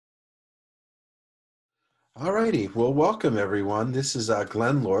All righty. Well, welcome everyone. This is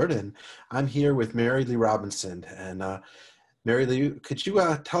Glenn Lord, and I'm here with Mary Lee Robinson. And Mary Lee, could you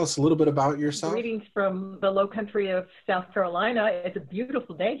tell us a little bit about yourself? Greetings from the low country of South Carolina. It's a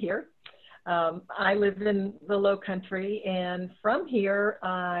beautiful day here. I live in the low country, and from here,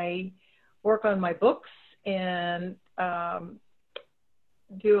 I work on my books and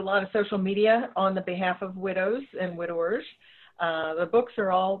do a lot of social media on the behalf of widows and widowers. The books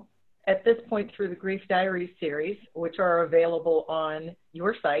are all at this point through the Grief Diaries series, which are available on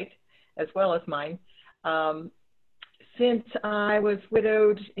your site as well as mine. Since I was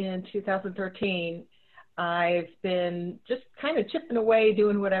widowed in 2013, I've been just kind of chipping away,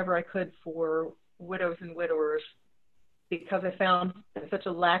 doing whatever I could for widows and widowers because I found such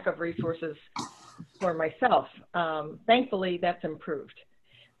a lack of resources for myself. Thankfully, that's improved.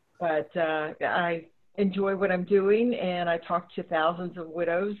 But I enjoy what I'm doing, and I talk to thousands of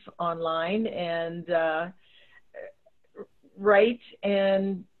widows online and write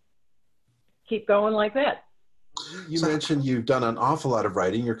and keep going like that. You mentioned you've done an awful lot of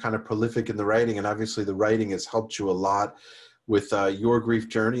writing. You're kind of prolific in the writing, and obviously the writing has helped you a lot with your grief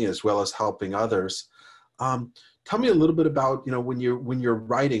journey as well as helping others. Tell me a little bit about, when you're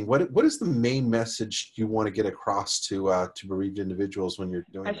writing, what is the main message you want to get across to bereaved individuals when you're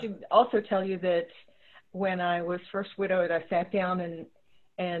doing I that? should also tell you that when I was first widowed, I sat down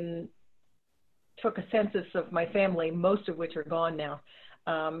and took a census of my family, most of which are gone now,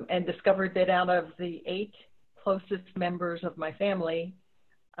 and discovered that out of the 8 closest members of my family,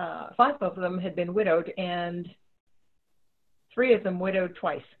 5 of them had been widowed, and 3 of them widowed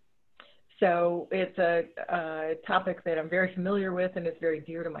twice. So it's a topic that I'm very familiar with and is very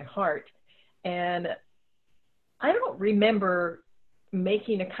dear to my heart. And I don't remember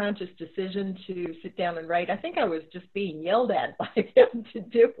making a conscious decision to sit down and write. I think I was just being yelled at by them to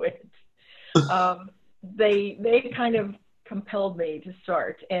do it. They kind of compelled me to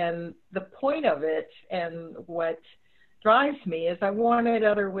start. And the point of it and what drives me is I wanted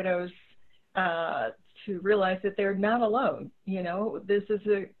other widows to realize that they're not alone. This is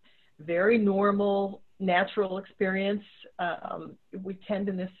a very normal, natural experience. We tend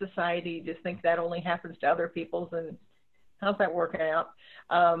in this society to think that only happens to other people's, and how's that working out?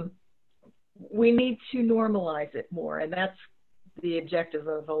 We need to normalize it more, and that's the objective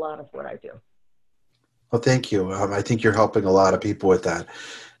of a lot of what I do. Well, thank you. I think you're helping a lot of people with that.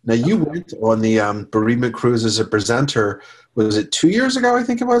 Now, you Okay. went on the bereavement cruise as a presenter. Was it 2 years ago? I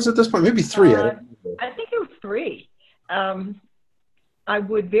think it was at this point, maybe three. I Uh, don't remember. I think it was 3. Um, I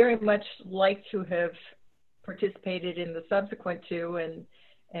would very much like to have participated in the subsequent 2,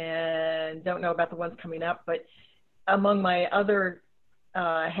 and don't know about the ones coming up. But among my other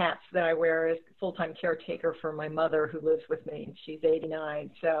hats that I wear is full-time caretaker for my mother who lives with me. She's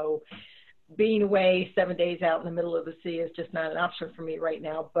 89, so being away 7 days out in the middle of the sea is just not an option for me right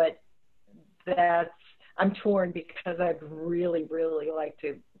now. But that's I'm torn because I'd really, really like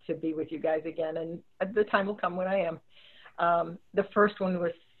to be with you guys again, and the time will come when I am. The first one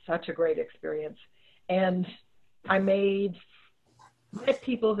was such a great experience, and I met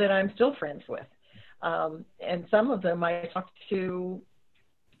people that I'm still friends with, and some of them I talk to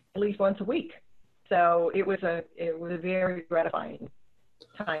at least once a week. So it was a very gratifying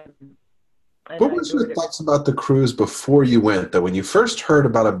time, and What I was your enjoyed it. thoughts about the cruise before you went, though? When you first heard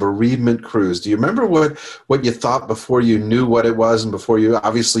about a bereavement cruise, do you remember what you thought before you knew what it was, and before you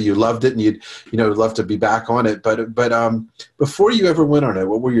obviously you loved it and you'd love to be back on it, but before you ever went on it,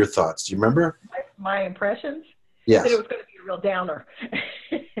 what were your thoughts? Do you remember? My impressions that it Yes. was going to be a real downer,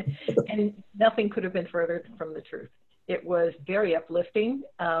 and nothing could have been further from the truth. It was very uplifting.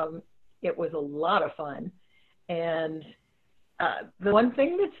 It was a lot of fun, and the one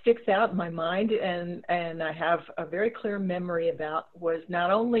thing that sticks out in my mind, and I have a very clear memory about, was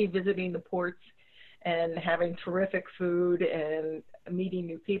not only visiting the ports and having terrific food and meeting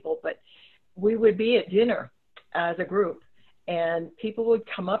new people, but we would be at dinner as a group, and people would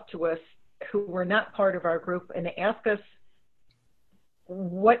come up to us who were not part of our group and ask us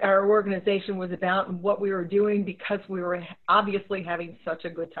what our organization was about and what we were doing because we were obviously having such a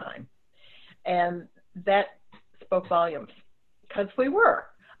good time. And that spoke volumes because we were.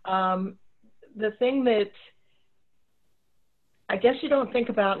 The thing that I guess you don't think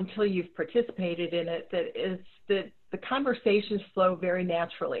about until you've participated in it, that is that the conversations flow very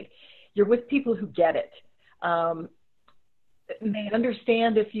naturally. You're with people who get it. They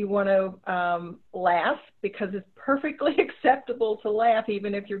understand if you want to laugh, because it's perfectly acceptable to laugh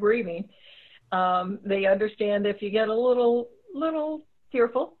even if you're grieving. They understand if you get a little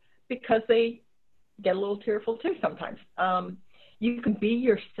tearful, because they get a little tearful too sometimes. You can be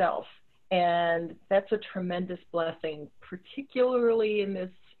yourself, And that's a tremendous blessing, particularly in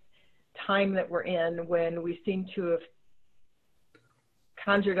this time that we're in, when we seem to have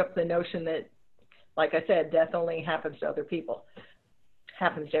conjured up the notion that, like I said, death only happens to other people,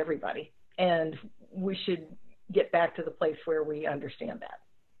 happens to everybody. And we should get back to the place where we understand that.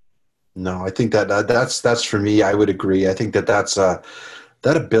 No, I think that that's for me. I would agree. I think that that's that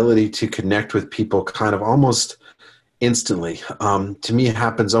ability to connect with people kind of almost instantly. To me, it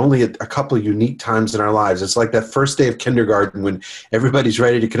happens only at a couple of unique times in our lives. It's like that first day of kindergarten when everybody's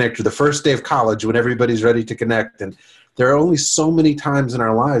ready to connect, or the first day of college when everybody's ready to connect. And there are only so many times in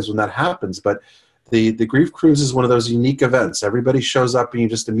our lives when that happens. But the Grief Cruise is one of those unique events. Everybody shows up and you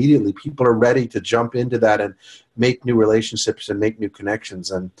just immediately, people are ready to jump into that and make new relationships and make new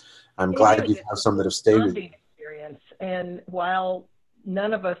connections. And I'm glad you have some that have stayed with you. Experience. And while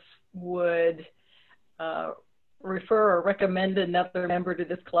none of us would refer or recommend another member to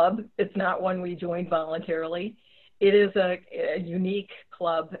this club, it's not one we joined voluntarily. It is a unique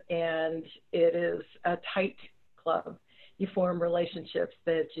club, and it is a tight club. You form relationships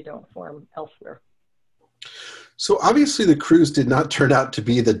that you don't form elsewhere. So obviously the cruise did not turn out to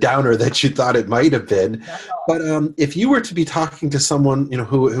be the downer that you thought it might have been. But if you were to be talking to someone, you know,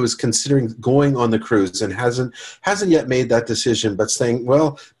 who is considering going on the cruise and hasn't yet made that decision, but saying,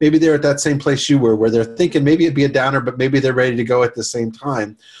 well, maybe they're at that same place you were, where they're thinking maybe it'd be a downer, but maybe they're ready to go at the same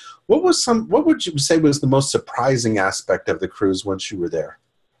time. What would you say was the most surprising aspect of the cruise once you were there?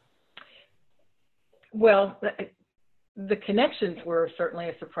 Well, the connections were certainly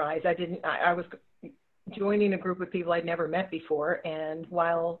a surprise. I was joining a group of people I'd never met before, and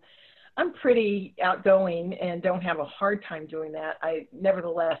while I'm pretty outgoing and don't have a hard time doing that, I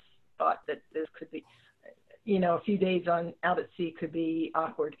nevertheless thought that this could be, you know, a few days out at sea could be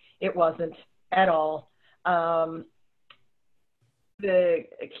awkward. It wasn't at all. The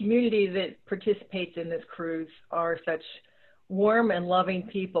community that participates in this cruise are such warm and loving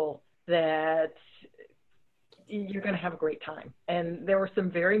people that you're going to have a great time. And there were some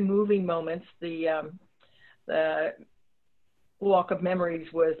very moving moments. The Walk of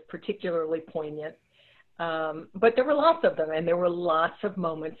Memories was particularly poignant, but there were lots of them, and there were lots of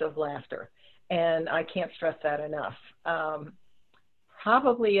moments of laughter, and I can't stress that enough.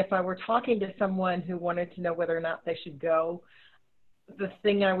 Probably if I were talking to someone who wanted to know whether or not they should go, the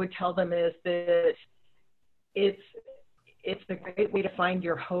thing I would tell them is that it's a great way to find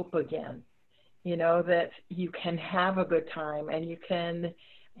your hope again. You know, that you can have a good time and you can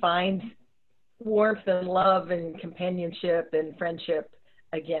find warmth and love and companionship and friendship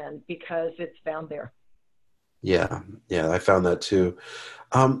again, because it's found there. Yeah, I found that too.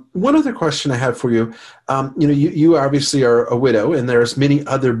 One other question I have for you. You know, you obviously are a widow, and there's many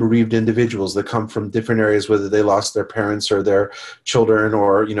other bereaved individuals that come from different areas, whether they lost their parents or their children,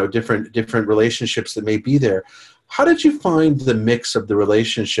 or, you know, different relationships that may be there. How did you find the mix of the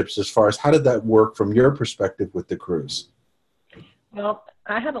relationships, as far as how did that work from your perspective with the cruise? Well,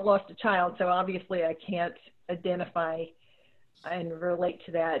 I haven't lost a child, so obviously I can't identify and relate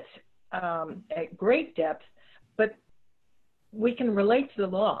to that at great depth, but we can relate to the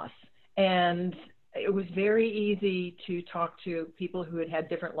loss. And it was very easy to talk to people who had had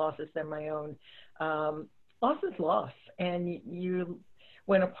different losses than my own. Loss is loss, and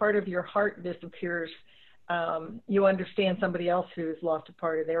when a part of your heart disappears, you understand somebody else who's lost a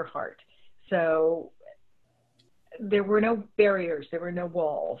part of their heart. So there were no barriers, there were no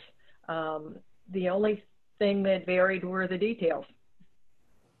walls. The only thing that varied were the details.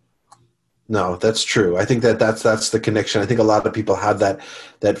 No, that's true. I think that's the connection. I think a lot of people have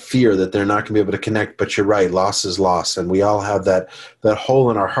that fear that they're not going to be able to connect, but you're right, loss is loss. And we all have that hole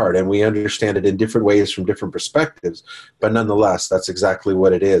in our heart, and we understand it in different ways from different perspectives, but nonetheless, that's exactly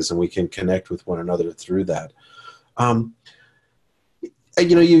what it is. And we can connect with one another through that.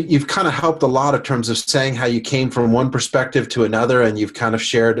 You know, you've kind of helped a lot in terms of saying how you came from one perspective to another, and you've kind of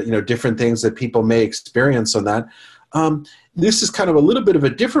shared, you know, different things that people may experience on that. This is kind of a little bit of a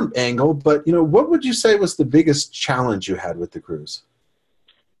different angle, but, you know, what would you say was the biggest challenge you had with the cruise?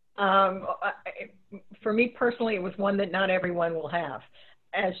 For me personally, it was one that not everyone will have.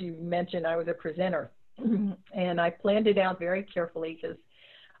 As you mentioned, I was a presenter, and I planned it out very carefully, because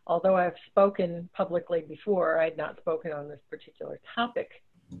although I've spoken publicly before, I had not spoken on this particular topic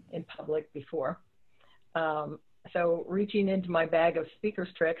in public before. So reaching into my bag of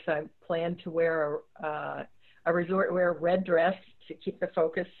speaker's tricks, I planned to wear a resort wear red dress to keep the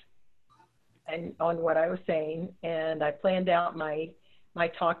focus and on what I was saying. And I planned out my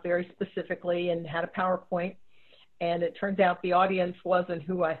talk very specifically and had a PowerPoint. And it turns out the audience wasn't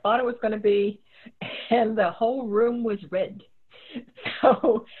who I thought it was going to be, and the whole room was red.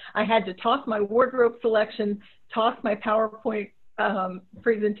 So I had to toss my wardrobe selection, toss my PowerPoint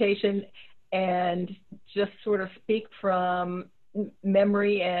presentation, and just sort of speak from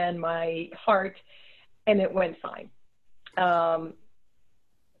memory and my heart, and it went fine.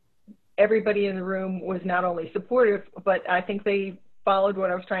 Everybody in the room was not only supportive, but I think they followed what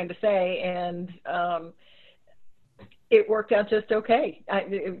I was trying to say, and it worked out just okay.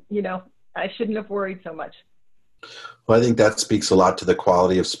 I shouldn't have worried so much. Well, I think that speaks a lot to the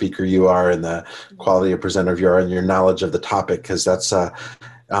quality of speaker you are and the quality of presenter you are and your knowledge of the topic, because that's a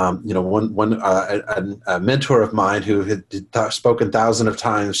mentor of mine who had spoken thousands of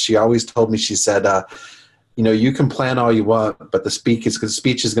times. She always told me, she said, you can plan all you want, but the speech is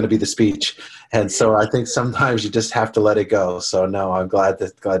going to be the speech. And so I think sometimes you just have to let it go. So no, I'm glad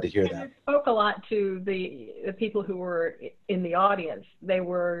to hear that. It spoke a lot to the people who were in the audience. They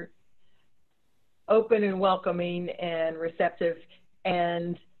were open and welcoming and receptive,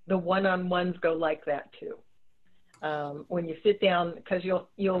 and the one-on-ones go like that too. When you sit down, because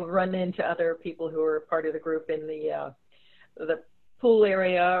you'll run into other people who are part of the group in the pool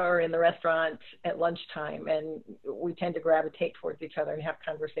area or in the restaurant at lunchtime, and we tend to gravitate towards each other and have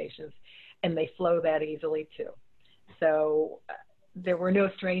conversations, and they flow that easily too. So there were no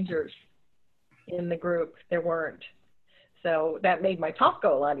strangers in the group. There weren't. So that made my talk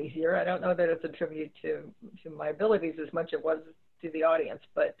go a lot easier. I don't know that it's a tribute to my abilities as much as it was to the audience,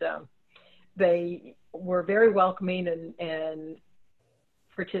 but they were very welcoming and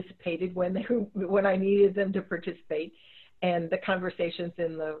participated when I needed them to participate. And the conversations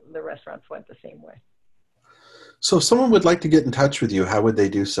in the restaurants went the same way. So if someone would like to get in touch with you, how would they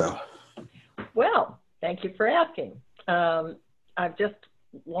do so? Well, thank you for asking. I've just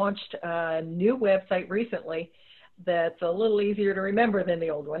launched a new website recently that's a little easier to remember than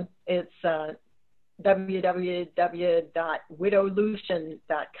the old one. It's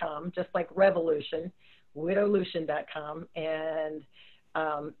www.widowlution.com, just like revolution, widowlution.com. And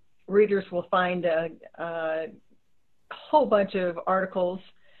readers will find a whole bunch of articles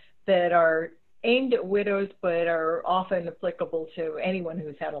that are aimed at widows, but are often applicable to anyone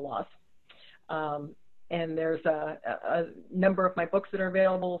who's had a loss. And there's a number of my books that are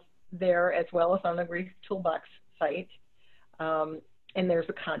available there, as well as on the Grief Toolbox site. And there's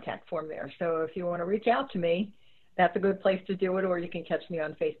a contact form there. So if you want to reach out to me, that's a good place to do it, or you can catch me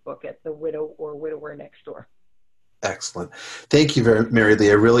on Facebook at The Widow or Widower Next Door. Excellent. Thank you very, Mary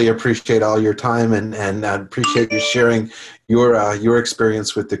Lee. I really appreciate all your time and I appreciate you sharing your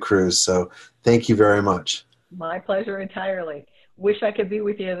experience with the cruise. So thank you very much. My pleasure entirely. Wish I could be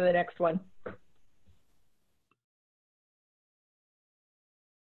with you in the next one.